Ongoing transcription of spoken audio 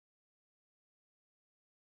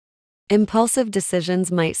Impulsive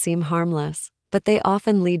decisions might seem harmless, but they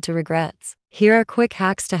often lead to regrets. Here are quick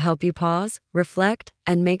hacks to help you pause, reflect,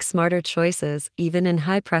 and make smarter choices even in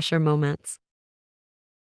high-pressure moments.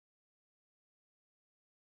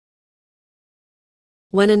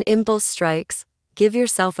 When an impulse strikes, give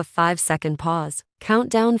yourself a 5-second pause. Count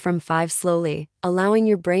down from 5 slowly, allowing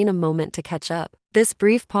your brain a moment to catch up. This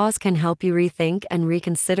brief pause can help you rethink and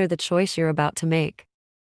reconsider the choice you're about to make.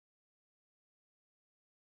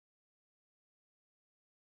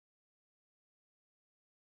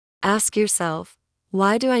 Ask yourself,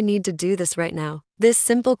 why do I need to do this right now? This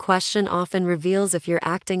simple question often reveals if you're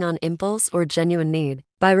acting on impulse or genuine need.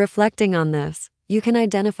 By reflecting on this, you can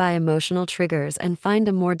identify emotional triggers and find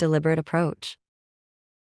a more deliberate approach.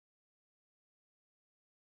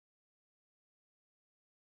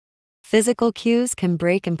 Physical cues can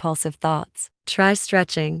break impulsive thoughts. Try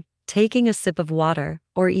stretching, taking a sip of water,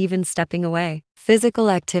 or even stepping away. Physical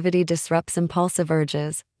activity disrupts impulsive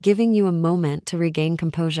urges, giving you a moment to regain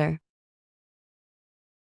composure.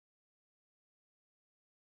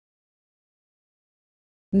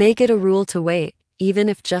 Make it a rule to wait, even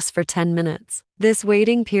if just for 10 minutes. This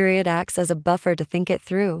waiting period acts as a buffer to think it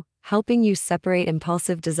through, helping you separate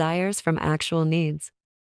impulsive desires from actual needs.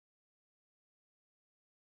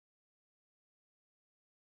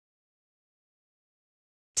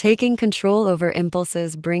 Taking control over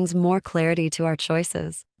impulses brings more clarity to our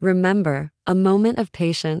choices. Remember, a moment of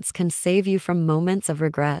patience can save you from moments of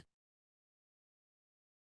regret.